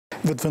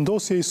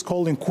Vetëvendosja is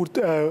calling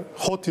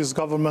Hoti's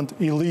government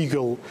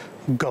illegal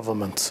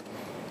government.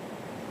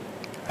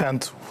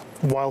 And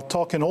while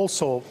talking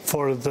also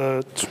for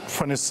the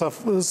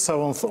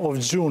 27th of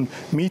June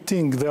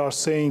meeting, they are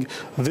saying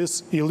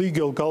this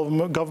illegal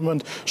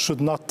government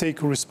should not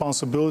take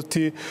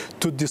responsibility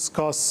to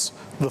discuss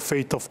the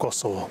fate of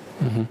Kosovo.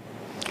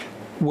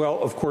 Mm-hmm. Well,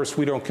 of course,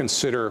 we don't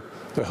consider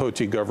the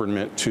Hoti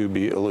government to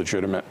be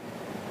illegitimate.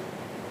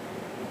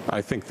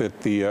 I think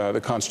that the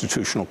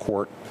Constitutional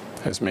Court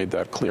has made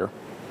that clear.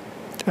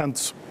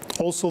 And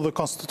also the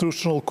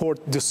Constitutional Court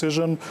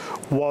decision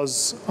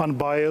was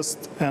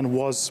unbiased and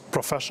was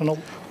professional.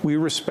 We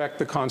respect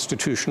the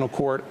Constitutional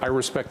Court. I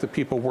respect the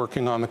people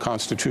working on the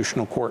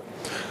Constitutional Court.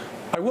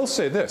 I will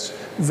say this,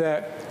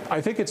 that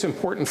I think it's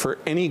important for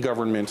any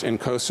government in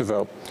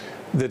Kosovo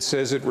that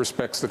says it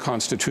respects the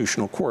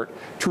Constitutional Court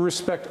to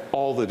respect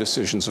all the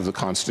decisions of the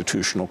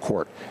Constitutional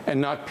Court and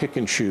not pick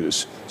and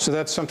choose. So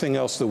that's something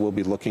else that we'll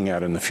be looking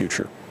at in the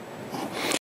future.